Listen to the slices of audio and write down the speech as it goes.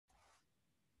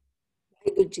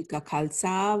ਵਾਹਿਗੁਰੂ ਜੀ ਕਾ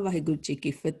ਖਾਲਸਾ ਵਾਹਿਗੁਰੂ ਜੀ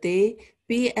ਕੀ ਫਤਿਹ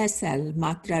PSL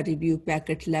ਮਾਤਰਾ review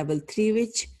packet level 3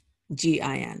 ਵਿੱਚ ਜੀ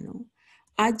ਆਇਆਂ ਨੂੰ।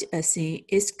 ਅੱਜ ਅਸੀਂ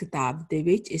ਇਸ ਕਿਤਾਬ ਦੇ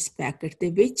ਵਿੱਚ ਇਸ ਪੈਕੇਟ ਦੇ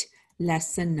ਵਿੱਚ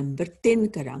ਲੈਸਨ ਨੰਬਰ 3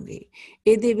 ਕਰਾਂਗੇ।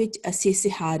 ਇਹਦੇ ਵਿੱਚ ਅਸੀਂ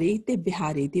ਸਿਹਾਰੀ ਤੇ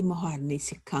ਬਿਹਾਰੀ ਦੀ ਮੁਹਾਰਨੀ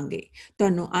ਸਿੱਖਾਂਗੇ।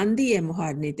 ਤੁਹਾਨੂੰ ਆਂਦੀ ਹੈ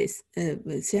ਮੁਹਾਰਨੀ ਤੇ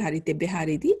ਸਿਹਾਰੀ ਤੇ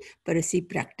ਬਿਹਾਰੀ ਦੀ, ਪਰ ਅਸੀਂ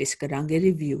ਪ੍ਰੈਕਟਿਸ ਕਰਾਂਗੇ,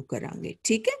 ਰਿਵਿਊ ਕਰਾਂਗੇ।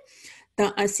 ਠੀਕ ਹੈ, ਤਾਂ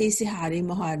ਅਸੀਂ ਸਿਹਾਰੀ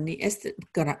ਮੁਹਾਰਨੀ ਇਸ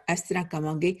ਤਰ੍ਹਾਂ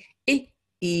ਕਵਾਂਗੇ, ਇਹ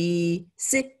ਈ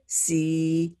ਸੇ ਸੀ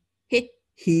हे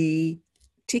ही।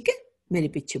 ठीक है, मेरे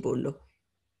पीछे बोलो,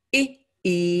 ए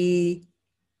ई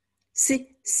से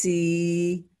सी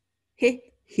हे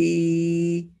ही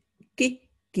की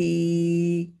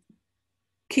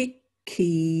खी।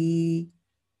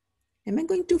 Am I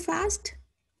going too fast?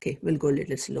 Okay, we'll go a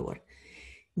little slower.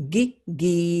 Gi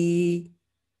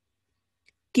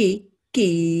ki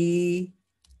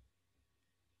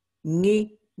ni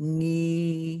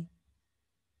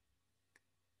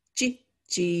chi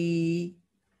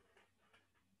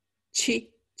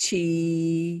chi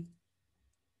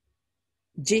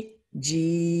ji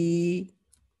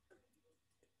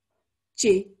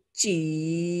chi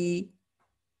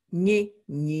ni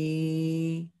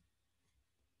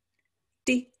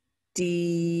ti di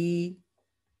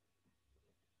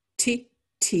ti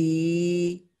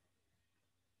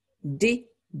ni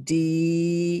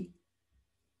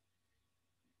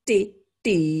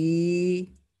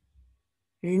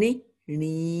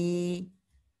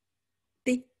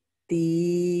ti thi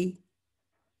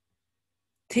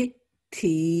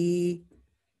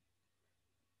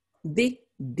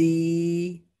di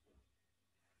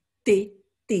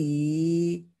ti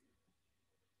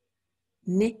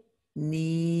ni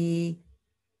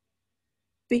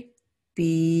pi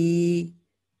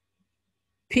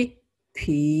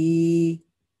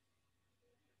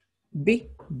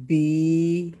bi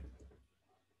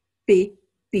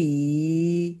pi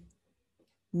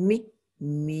mi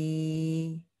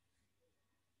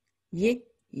ye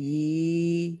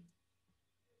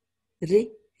ri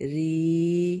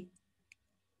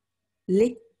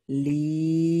li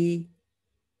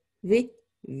vi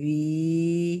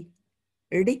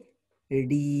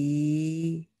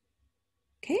di.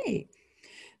 Okay,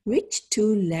 which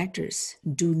two letters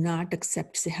do not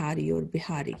accept Sihari or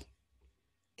Bihari?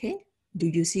 Okay, do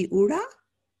you see Ura?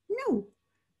 No.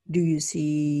 Do you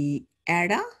see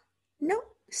Ada? No.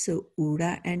 So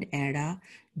Ura and Ada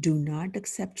do not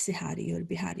accept Sihari or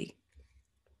Bihari.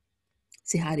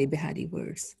 Sihari Bihari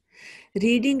words.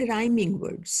 Reading rhyming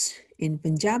words. In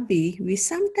Punjabi, we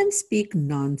sometimes speak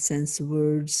nonsense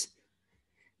words.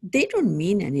 They don't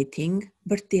mean anything,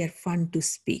 but they are fun to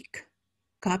speak.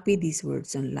 Copy these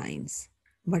words on lines.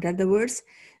 What are the words?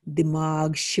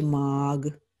 Dimag, shimag,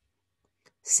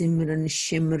 simran,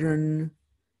 shimran,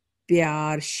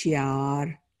 pyar,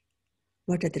 shyar.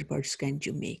 What other words can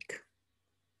you make?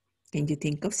 Can you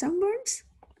think of some words?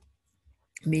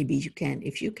 Maybe you can.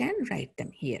 If you can, write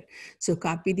them here. So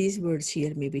copy these words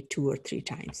here maybe 2 or 3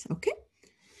 times, okay?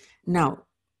 Now,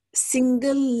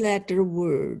 single letter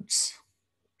words.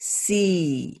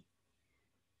 See,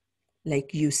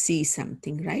 like you see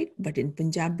something, right? But in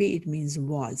Punjabi, it means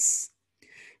was.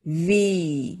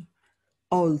 We,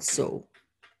 also.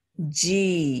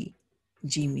 G,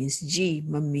 G means G,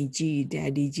 mummy G,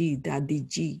 daddy G, dadi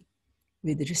G.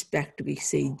 With respect, we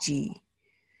say G.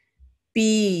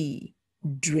 P,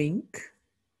 drink.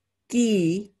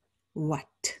 Ki,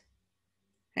 what,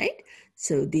 right?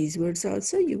 So these words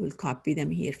also, you will copy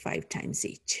them here 5 times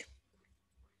each.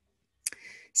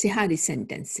 Sihari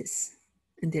sentences.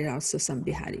 And there are also some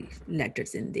Bihari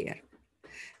letters in there.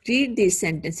 Read these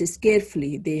sentences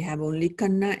carefully. They have only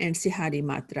Kanna and Sihari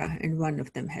matra, and one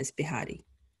of them has Bihari.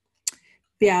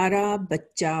 Pyara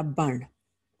bacha ban.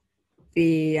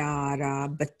 Pyara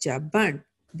bacha ban.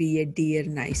 Be a dear,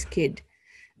 nice kid.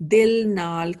 Dil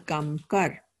naal kam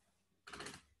kar.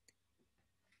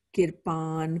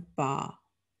 Kirpan pa.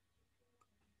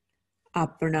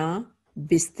 Apna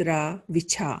bistra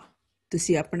vicha.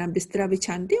 ਤੁਸੀਂ ਆਪਣਾ ਬਿਸਤਰਾ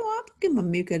ਵਿਛਾਉਂਦੇ ਹੋ ਆਪ ਕਿ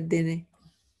mummy ਕਰਦੇ ਨੇ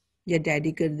ਜਾਂ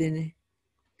daddy ਕਰਦੇ ਨੇ?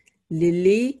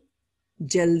 ਲਿਲੀ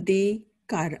ਜਲਦੀ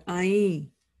ਘਰ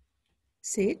ਆਈ।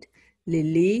 Say it.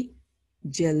 ਲਿਲੀ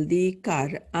ਜਲਦੀ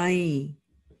ਘਰ ਆਈ.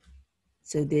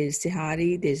 So there's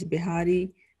Sihari, there's Bihari,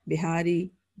 Bihari,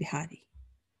 Bihari.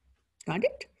 Got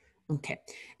it? Okay.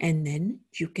 And then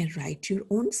you can write your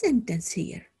own sentence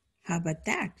here. How about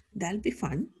that? That'll be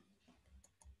fun.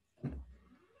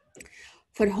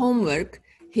 For homework,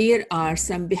 here are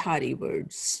some Bihari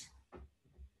words.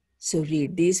 So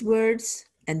read these words,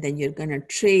 and then you're going to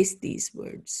trace these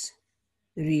words.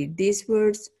 Read these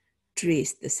words,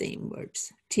 trace the same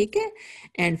words. Okay?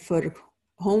 And for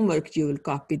homework, you will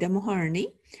copy the Muharni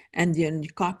and then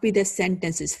copy the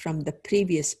sentences from the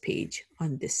previous page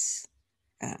on this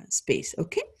space.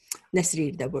 Okay, let's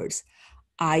read the words.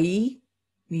 Ai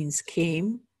means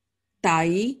came.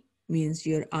 Tai means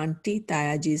your auntie,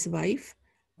 Tayaji's wife.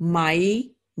 Mai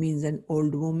means an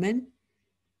old woman.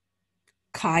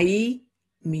 Khai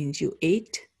means you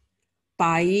ate.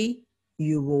 Pai,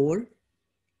 you wore.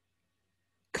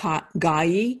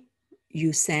 Gai,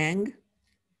 you sang.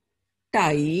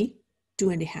 Tai,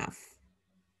 2.5.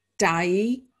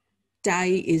 Tai,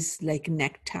 tie is like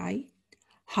necktie.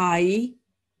 High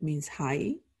means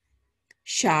high.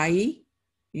 Shy,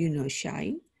 you know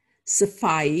shy.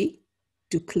 Safai,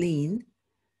 to clean.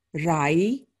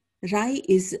 Rai, rai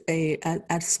is a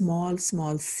small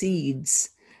seeds.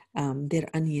 They're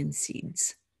onion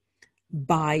seeds.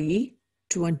 Bai,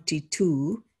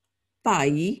 22.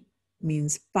 Pai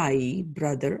means pai,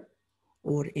 brother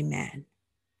or a man.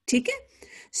 Okay?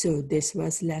 So this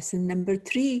was lesson number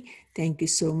 3. Thank you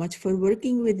so much for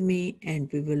working with me,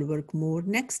 and we will work more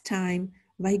next time.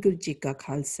 Vaheguru Ji Ka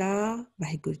Khalsa,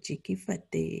 Vaheguru Ji Ki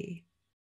Fateh.